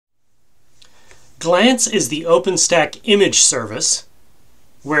Glance is the OpenStack image service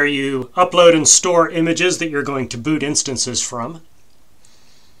where you upload and store images that you're going to boot instances from.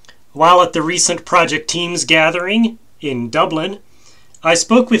 While at the recent Project Teams Gathering in Dublin, I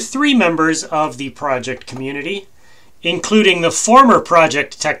spoke with 3 members of the project community, including the former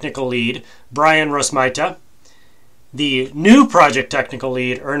project technical lead, Brian Rosmaita, the new project technical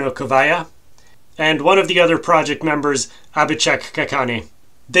lead, Erno Kovaya, and one of the other project members, Abhishek Kakani.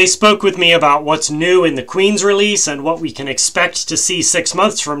 They spoke with me about what's new in the Queens release and what we can expect to see 6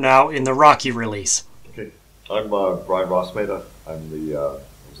 months from now in the Rocky release. Okay, I'm Brian Rosmaita. I'm I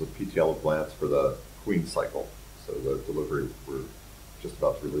was the PTL of Glance for the Queens cycle, so the delivery we're just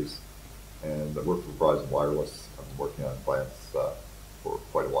about to release. And I work for Verizon Wireless. I've been working on Glance for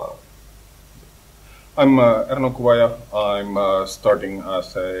quite a while. I'm Erno Kovaya. I'm starting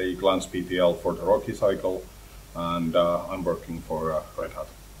as a Glance PTL for the Rocky cycle, and I'm working for Red Hat.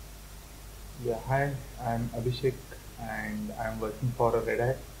 Yeah, hi, I'm Abhishek and I'm working for Red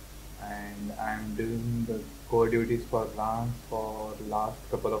Hat and I'm doing the core duties for Glance for the last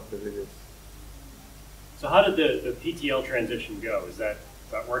couple of releases. So how did the PTL transition go? Is that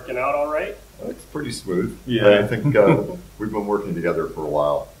working out all right? It's pretty smooth. Yeah. I think we've been working together for a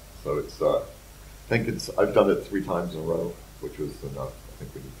while, so it's. I've done it 3 times in a row, which was enough. I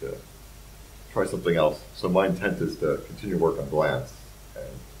think we need to try something else. So my intent is to continue work on Glance and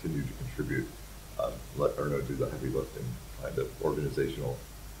continue to contribute. Let Erno do the heavy lifting, kind of organizational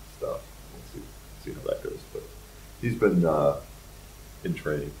stuff. We'll see how that goes. But he's been in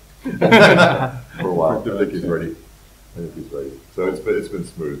training for a while. I think he's ready. So it's been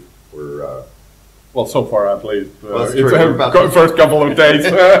smooth. We're well, so far at least. Well, it's the first couple of days.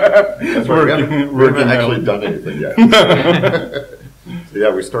 That's right. We haven't actually done anything yet. So yeah,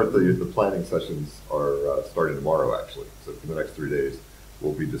 we start the planning sessions are starting tomorrow actually. So for the next 3 days,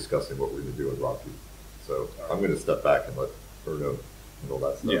 we'll be discussing what we're going to do in Rocky. So I'm going to step back and let Erno handle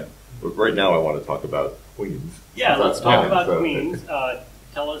that stuff. Yeah. But right now, I want to talk about Queens. Yeah, let's talk about Queens.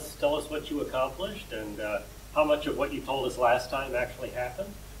 Tell us what you accomplished and how much of what you told us last time actually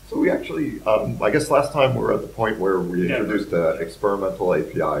happened. So we actually, I guess last time we were at the point where we introduced an experimental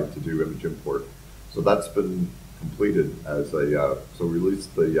API to do image import. So that's been completed as a, so we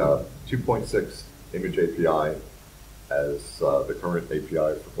released the 2.6 image API as the current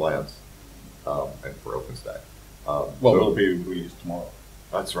API for Glance and for OpenStack. Well, it'll be released tomorrow.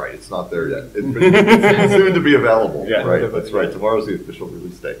 That's right. It's not there yet. It's soon to be available. Yeah, right. That's right. Tomorrow's the official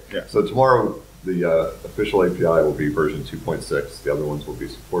release date. Yeah. So tomorrow, the official API will be version 2.6. The other ones will be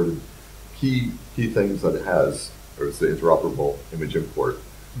supported. Key things that it has is the interoperable image import.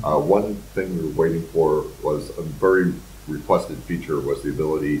 One thing we were waiting for was a very requested feature was the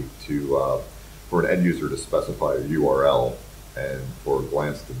ability to for an end user to specify a URL and for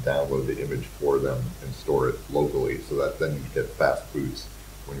Glance to download the image for them and store it locally, so that then you get fast boots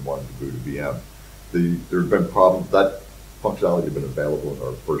when you wanted to boot a VM. There have been problems. That functionality had been available in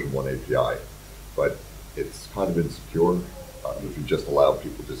our version 1 API, but it's kind of insecure. If you just allow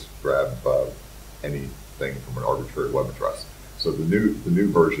people to just grab anything from an arbitrary web address. So the new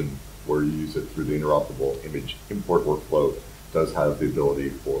version, where you use it through the interoperable image import workflow, does have the ability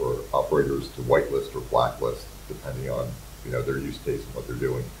for operators to whitelist or blacklist, depending on their use case and what they're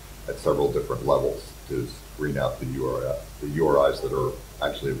doing, at several different levels to screen out the URIs that are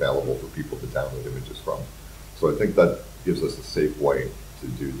actually available for people to download images from. So I think that gives us a safe way to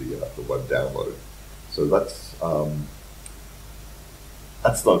do the web download. So that's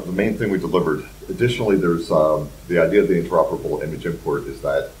the main thing we delivered. Additionally, there's the idea of the interoperable image import is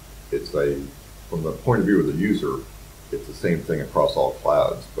that it's from the point of view of the user, it's the same thing across all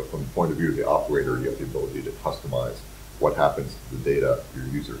clouds, but from the point of view of the operator, you have the ability to customize what happens to the data your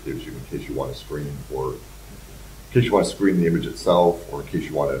user gives you in case you want to screen, or in case you want to screen the image itself, or in case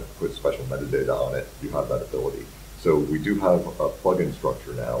you want to put special metadata on it. You have that ability. So we do have a plugin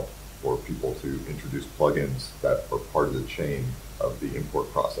structure now for people to introduce plugins that are part of the chain of the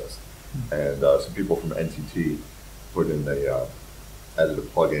import process. And some people from NTT put in added a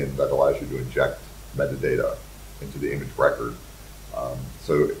plugin that allows you to inject metadata into the image record.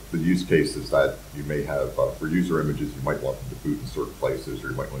 So the use case is that you may have, for user images, you might want them to boot in certain places,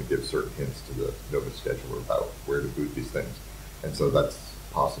 or you might want to give certain hints to the Nova scheduler about where to boot these things. And so that's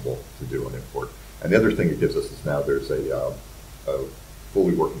possible to do an import. And the other thing it gives us is now there's a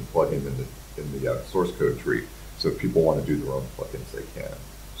fully working plugin in the source code tree. So if people want to do their own plugins, they can.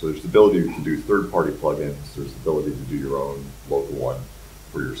 So there's the ability to do third-party plugins. There's the ability to do your own local one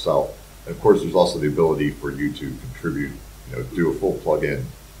for yourself. And of course, there's also the ability for you to contribute, do a full plugin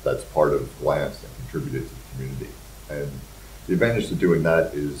that's part of Glance and contribute it to the community. And the advantage to doing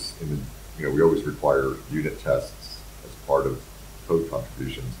that is, we always require unit tests as part of code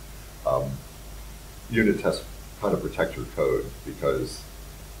contributions. Unit tests kind of protect your code, because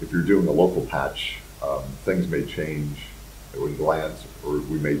if you're doing a local patch, things may change in glance, or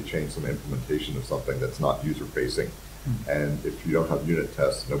we may change some implementation of something that's not user-facing. And if you don't have unit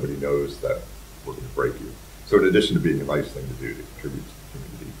tests, nobody knows that we're going to break you. So in addition to being a nice thing to do to contribute to the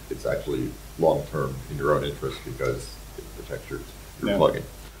community, it's actually long-term in your own interest, because it protects your plugin.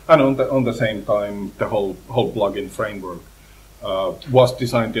 And on the same time, the whole plugin framework was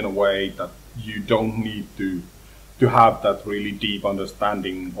designed in a way that you don't need to have that really deep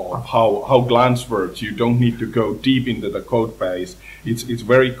understanding of how glance works. You don't need to go deep into the code base. It's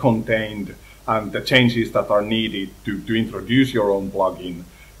very contained, and the changes that are needed to introduce your own plugin,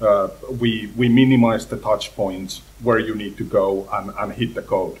 we minimize the touch points where you need to go and hit the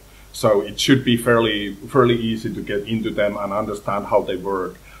code. So it should be fairly easy to get into them and understand how they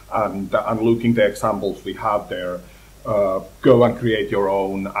work. And looking the examples we have there, go and create your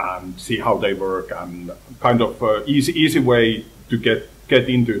own and see how they work, and kind of easy way to get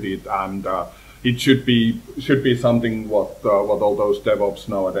into it. And it should be something what all those DevOps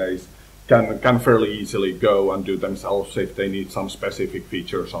nowadays can fairly easily go and do themselves if they need some specific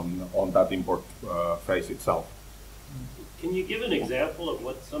features on that import phase itself. Can you give an example of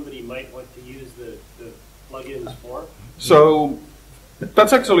what somebody might want to use the plugins for? So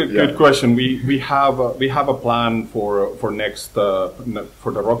that's actually a good question. We have a plan for next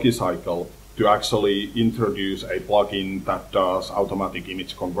for the Rocky cycle to actually introduce a plugin that does automatic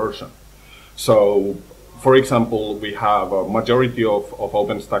image conversion. So, for example, we have a majority of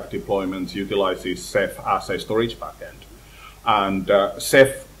OpenStack deployments utilizes Ceph as a storage backend, and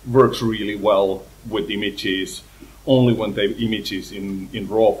Ceph works really well with images only when the image is in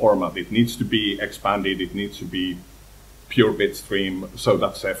raw format. It needs to be expanded. It needs to be pure bitstream, so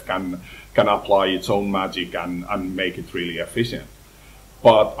that Ceph can apply its own magic and make it really efficient.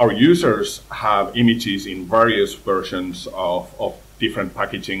 But our users have images in various versions of different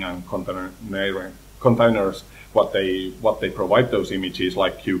packaging and containers, what they provide those images,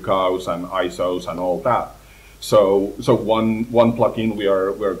 like QCOWs and ISOs and all that. So one plugin we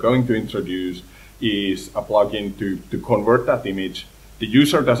are going to introduce is a plugin to convert that image. The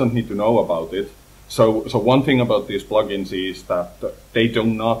user doesn't need to know about it. So one thing about these plugins is that they do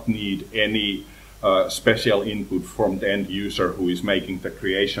not need any special input from the end user who is making the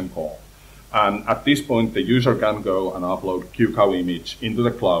creation call. And at this point, the user can go and upload QCOW image into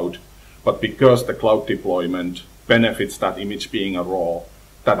the cloud, but because the cloud deployment benefits that image being a raw,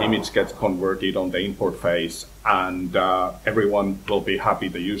 that image gets converted on the import phase, and everyone will be happy.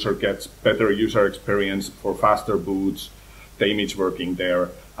 The user gets better user experience for faster boots, the image working there,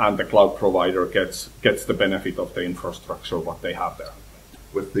 and the cloud provider gets the benefit of the infrastructure what they have there.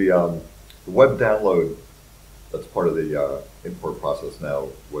 With the web download, that's part of the import process now,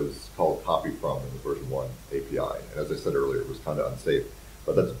 was called copy from in the version 1 API. And as I said earlier, it was kind of unsafe,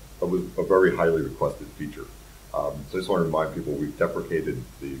 but that was a very highly requested feature. So I just want to remind people, we've deprecated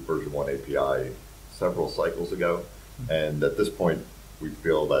the version 1 API several cycles ago. And at this point, we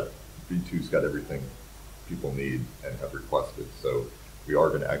feel that V2's got everything people need and have requested. So we are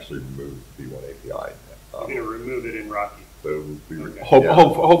going to actually remove the V1 API. You're going to remove it in Rocky. So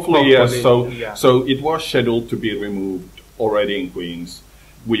hopefully, yes. So it was scheduled to be removed already in Queens.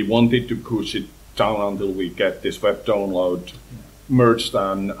 We wanted to push it down until we get this web download merged,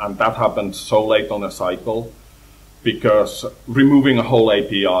 and that happened so late on a cycle, because removing a whole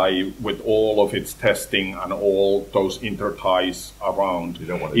API with all of its testing and all those interties around,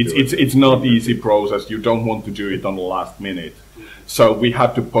 it's not easy process. You don't want to do it on the last minute. So we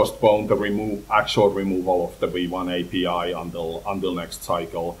had to postpone the actual removal of the V1 API until next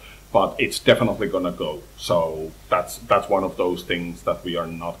cycle, but it's definitely going to go. So that's one of those things that we are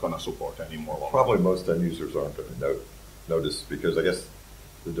not going to support anymore. Probably most end users aren't going to notice, because I guess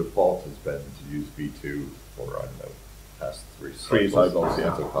the default has been to use V2 for, I don't know, past three cycles,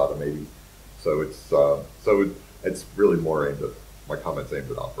 Okada maybe. So it's really more aimed at, my comments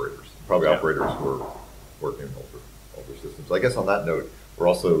aimed at operators, probably operators who are working in older systems. I guess on that note, we're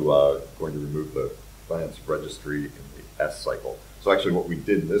also going to remove the glance registry in the S cycle. So actually what we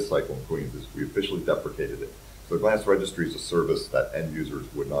did in this cycle in Queens is we officially deprecated it. So the glance registry is a service that end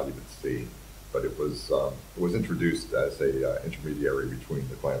users would not even see, but it was introduced as a intermediary between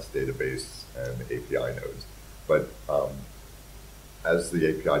the glance database and the API nodes. But as the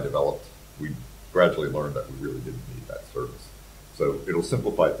API developed, we gradually learned that we really didn't need that service. So it'll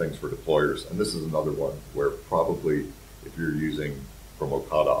simplify things for deployers. And this is another one where probably if you're using from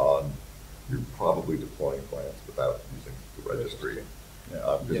Okada on, you're probably deploying glance without using the registry.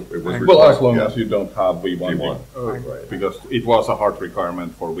 It was Well, as required, long yeah. as you don't have V1, V1. Right. Because it was a hard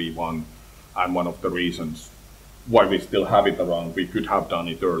requirement for V1, and one of the reasons why we still have it around. We could have done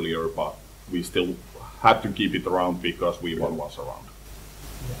it earlier, but we still had to keep it around because V1 was around.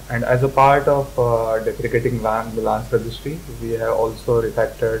 And as a part of deprecating the Lance registry, we have also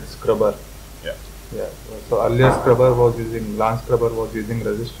refactored Scrubber. Yeah. Yeah. So earlier Scrubber was using Lance Scrubber was using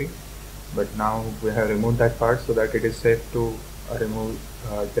registry, but now we have removed that part so that it is safe to remove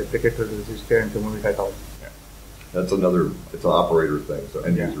deprecate the registry and remove it at all. Yeah. That's another, it's an operator thing, so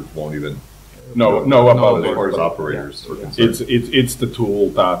end Yeah. users won't even know about as it. far as operators are concerned. It's the tool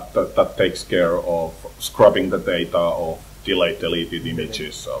that takes care of scrubbing the data of delayed deleted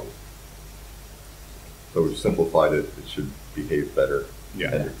images. So we've simplified it, it should behave better.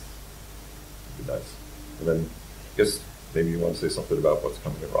 Yeah. And it'd be nice. And then I guess maybe you want to say something about what's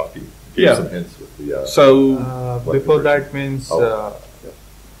coming in Rocky. Give Yeah. some hints with the Before that means Oh.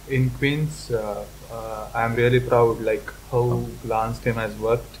 in Queens, I'm really proud like how Lance team has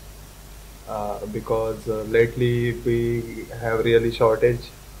worked because lately we have really shortage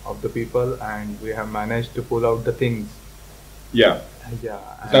of the people and we have managed to pull out the things. yeah, Yeah,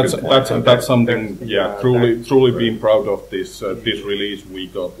 that's something. Truly that's- being proud of this release. We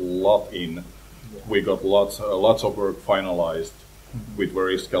got a lot in. Yeah. We got lots of work finalized with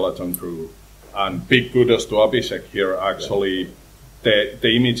very skeleton crew, and big kudos to Abhishek here. Actually,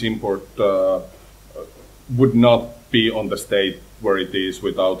 the image import would not be on the state where it is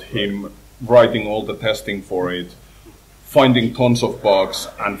without him writing all the testing for it, finding tons of bugs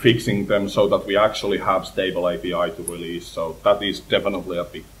and fixing them so that we actually have stable API to release. So that is definitely a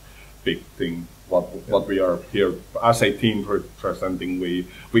big thing. What we are here as a team representing,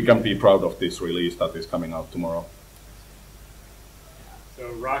 we can be proud of this release that is coming out tomorrow. So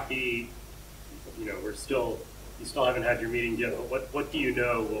Rocky, you still haven't had your meeting yet, but what do you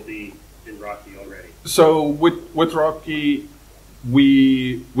know will be in Rocky already? So with Rocky,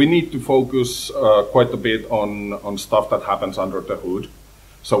 we need to focus quite a bit on stuff that happens under the hood.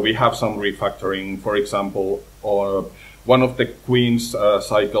 So we have some refactoring, for example, one of the Queens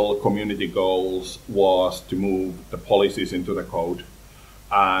cycle community goals was to move the policies into the code.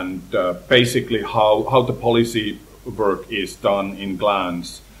 And basically how the policy work is done in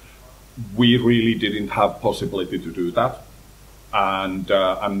Glance, we really didn't have possibility to do that.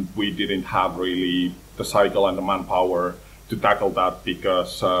 And we didn't have really the cycle and the manpower to tackle that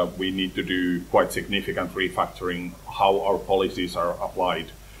because we need to do quite significant refactoring how our policies are applied.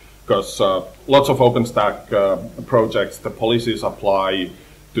 Because lots of OpenStack projects, the policies apply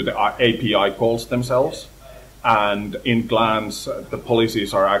to the API calls themselves. And in Glance, the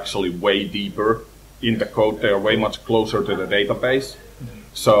policies are actually way deeper in the code. They are way much closer to the database.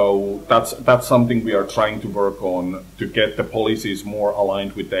 So that's something we are trying to work on to get the policies more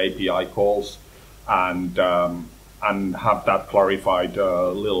aligned with the API calls and have that clarified a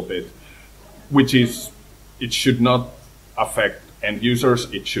little bit, which is, it should not affect end users.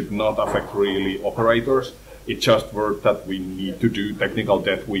 It should not affect really operators. It's just work that we need to do, technical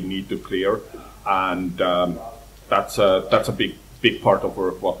debt we need to clear. And that's a big part of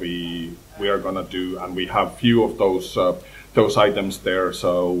work what we are gonna do. And we have few of those items there.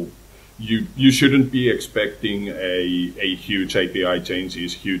 So you shouldn't be expecting a huge API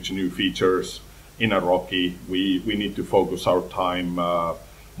changes, huge new features in a Rocky. We need to focus our time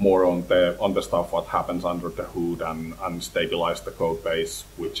more on the stuff what happens under the hood and stabilize the code base,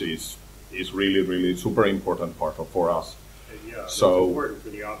 which is really super important part for us. Yeah, so it's important for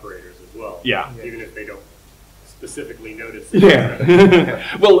the operators as well. Yeah. Even if they don't specifically notice it.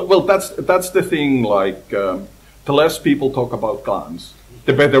 Yeah. well, that's the thing. Like the less people talk about Glance,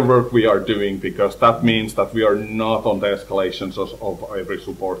 the better work we are doing, because that means that we are not on the escalations of every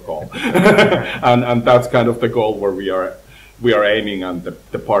support call, and that's kind of the goal where we are aiming, and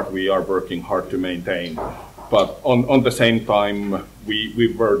the part we are working hard to maintain. But on the same time,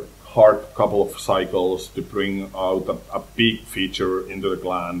 we worked hard couple of cycles to bring out a big feature into the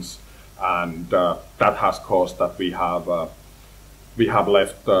Glance, and that has caused that we have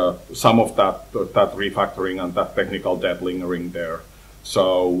left some of that refactoring and that technical debt lingering there.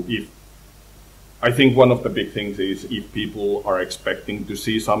 So I think one of the big things is if people are expecting to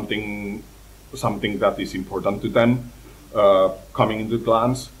see something that is important to them coming into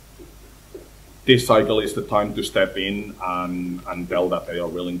Glance, this cycle is the time to step in and tell that they are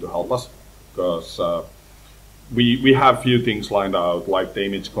willing to help us, because we have few things lined out, like the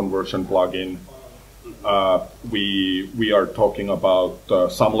image conversion plugin. We are talking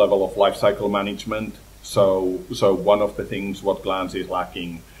about some level of lifecycle management. So one of the things what Glance is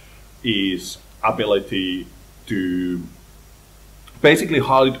lacking is ability to basically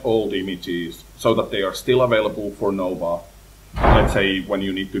hide old images so that they are still available for Nova. Let's say when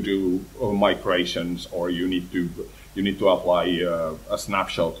you need to do migrations or you need to apply a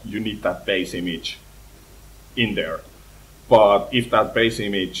snapshot, you need that base image in there. But if that base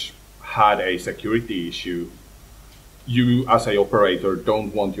image had a security issue, you as a operator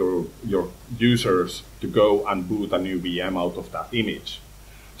don't want your users to go and boot a new VM out of that image.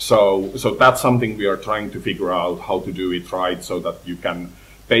 So that's something we are trying to figure out how to do it right, so that you can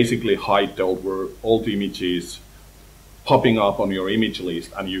basically hide the old images popping up on your image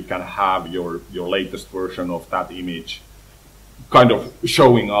list, and you can have your latest version of that image kind of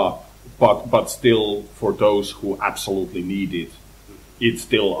showing up, but still for those who absolutely need it, it's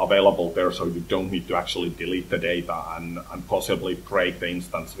still available there, so you don't need to actually delete the data and possibly break the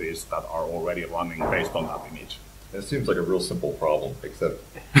instances that are already running based on that image. It seems like a real simple problem, except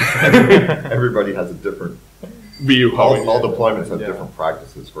everybody has a different view. All deployments have different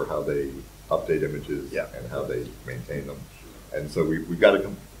practices for how they update images and how they maintain them. And so we've got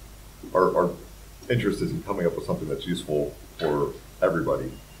to our interest is in coming up with something that's useful for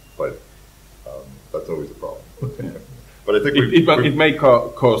everybody, but that's always a problem. But I think it may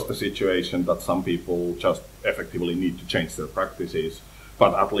cause the situation that some people just effectively need to change their practices,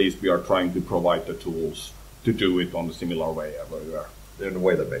 but at least we are trying to provide the tools to do it on a similar way everywhere. In a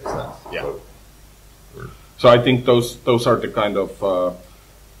way that makes sense. Yeah. So I think those are the kind of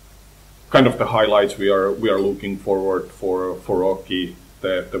the highlights we are looking forward for Rocky,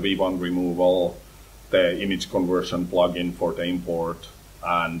 the V1 removal, the image conversion plugin for the import,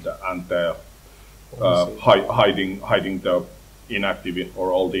 and the hiding the inactive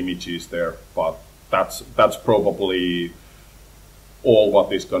or old images there. But that's probably all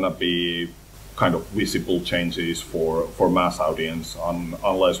what is gonna be kind of visible changes for mass audience,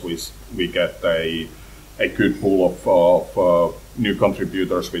 unless we get a good pool of new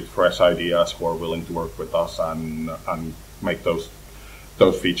contributors with fresh ideas who are willing to work with us and make those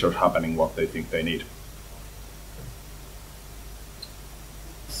features happening what they think they need.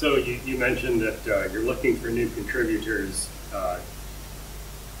 So you mentioned that you're looking for new contributors.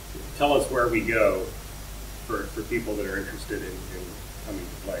 Tell us where we go for people that are interested in coming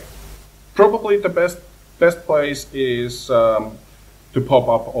to play. Probably the best place is to pop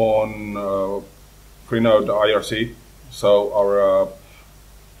up on Freenode IRC. So our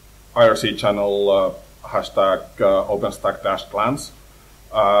IRC channel hashtag OpenStack-clans.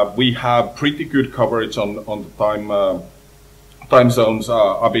 We have pretty good coverage on the time zones.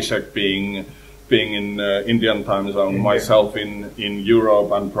 Abhishek being in Indian time zone, myself in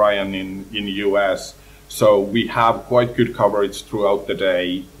Europe, and Brian in US. So we have quite good coverage throughout the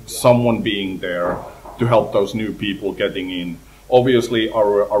day. Someone being there to help those new people getting in. Obviously,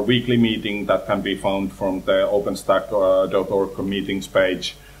 our weekly meeting that can be found from the OpenStack.org meetings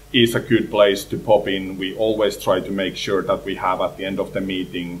page is a good place to pop in. We always try to make sure that we have at the end of the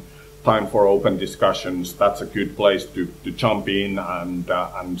meeting time for open discussions. That's a good place to jump in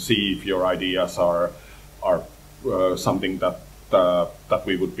and see if your ideas are something that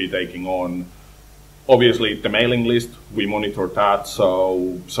we would be taking on. Obviously, the mailing list, we monitor that.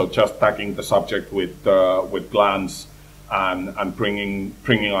 So just tagging the subject with glance and bringing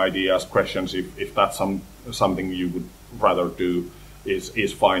ideas, questions, if that's something you would rather do,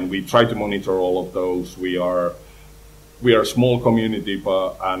 is fine. We try to monitor all of those. We are a small community,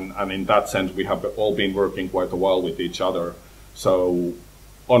 but and in that sense, we have all been working quite a while with each other. So,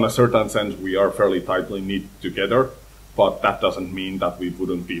 on a certain sense, we are fairly tightly knit together. But that doesn't mean that we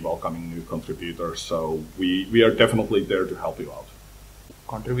wouldn't be welcoming new contributors. So we are definitely there to help you out.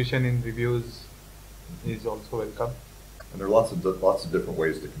 Contribution in reviews is also welcome. And there are lots of different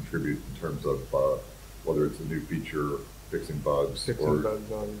ways to contribute in terms of whether it's a new feature, fixing bugs, or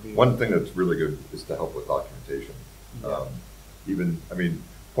one thing that's really good is to help with documentation. Yeah.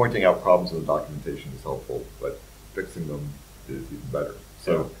 Pointing out problems in the documentation is helpful, but fixing them is even better.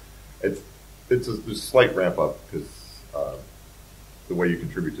 So there's a slight ramp up because the way you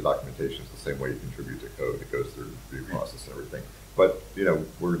contribute to documentation is the same way you contribute to code. It goes through the review process and everything. But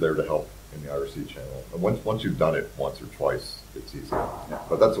we're there to help in the IRC channel. And once you've done it once or twice, it's easy. Yeah.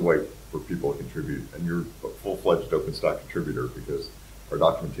 But that's a way for people to contribute. And you're a full-fledged OpenStack contributor because our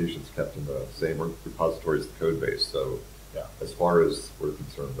documentation is kept in the same repository as the code base. So as far as we're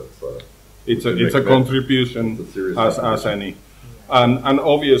concerned, that's it's a contribution as any. And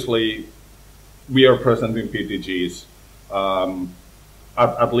obviously, we are present in PTGs.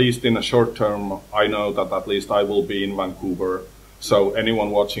 At least in the short term, I know that at least I will be in Vancouver. So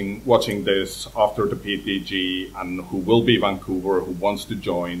anyone watching this after the PTG and who will be Vancouver, who wants to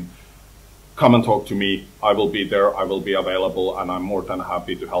join, come and talk to me. I will be there. I will be available, and I'm more than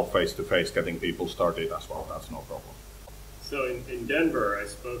happy to help face to face getting people started as well. That's no problem. So in Denver, I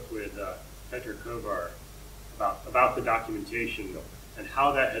spoke with Petr Kovar about the documentation and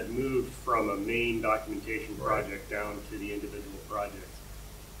how that had moved from a main documentation project down to the individual projects.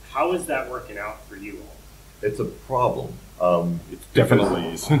 How is that working out for you all? It's a problem. It definitely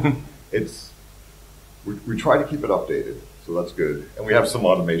is. We try to keep it updated, so that's good. And we have some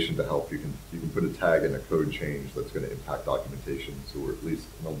automation to help. You can put a tag in a code change that's going to impact documentation, so we're at least,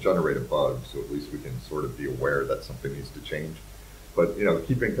 and it'll generate a bug, so at least we can sort of be aware that something needs to change. But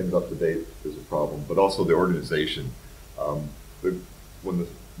keeping things up to date is a problem. But also the organization. When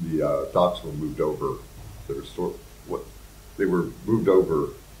the docs were moved over, they were moved over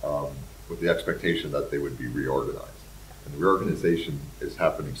with the expectation that they would be reorganized. And the reorganization is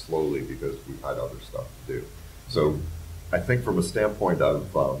happening slowly because we've had other stuff to do. So I think from a standpoint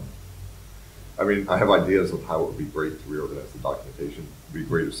of, I have ideas of how it would be great to reorganize the documentation. It would be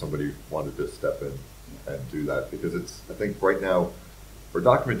great if somebody wanted to step in and do that, because I think right now, our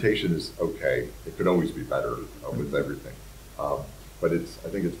documentation is okay. It could always be better with everything. But I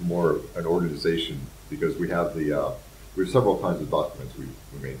think it's more an organization, because we have several kinds of documents we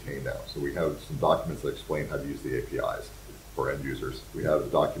maintain now. So we have some documents that explain how to use the APIs for end users. We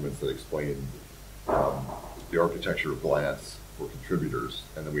have documents that explain the architecture of glance for contributors,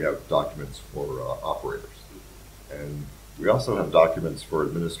 and then we have documents for operators. And we also have documents for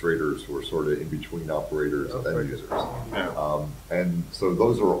administrators who are sort of in between operators and end users. Yeah. And so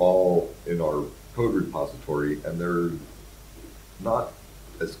those are all in our code repository, and they're not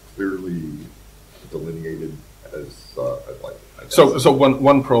as clearly delineated as I'd like. So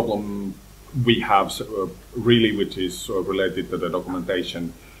one problem we have really, which is related to the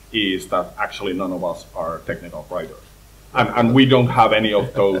documentation, is that actually none of us are technical writers, and we don't have any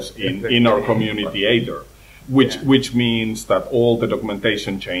of those in our community either. Which means that all the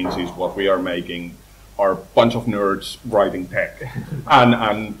documentation changes what we are making are a bunch of nerds writing tech,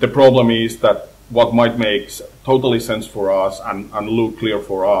 and the problem is that what might make totally sense for us and look clear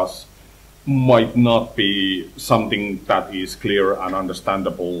for us might not be something that is clear and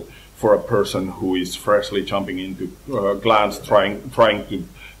understandable for a person who is freshly jumping into Glance, trying to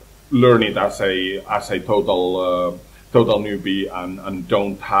learn it as a total newbie and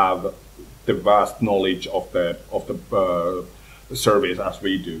don't have the vast knowledge of the service as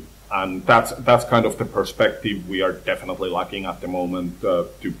we do. And that's kind of the perspective we are definitely lacking at the moment to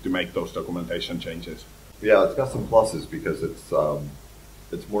make those documentation changes. Yeah, it's got some pluses, because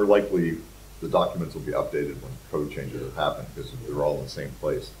it's more likely the documents will be updated when code changes happen, because they're all in the same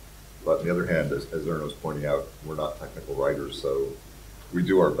place. But on the other hand, as Erno was pointing out, we're not technical writers, so we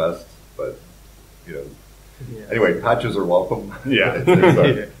do our best. But anyway, patches are welcome. Yeah,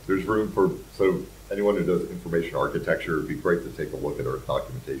 there's room for anyone who does information architecture. It'd be great to take a look at our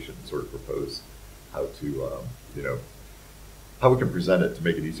documentation and sort of propose how to how we can present it to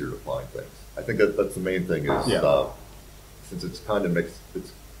make it easier to find things. I think that's the main thing is since it's kind of mixed.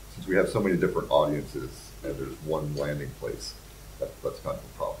 Since we have so many different audiences and there's one landing place, that's kind of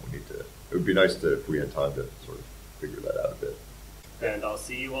a problem. It would be nice if we had time to sort of figure that out a bit. And I'll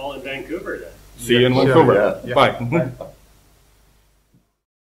see you all in Vancouver then. See you in Vancouver. Yeah. Bye.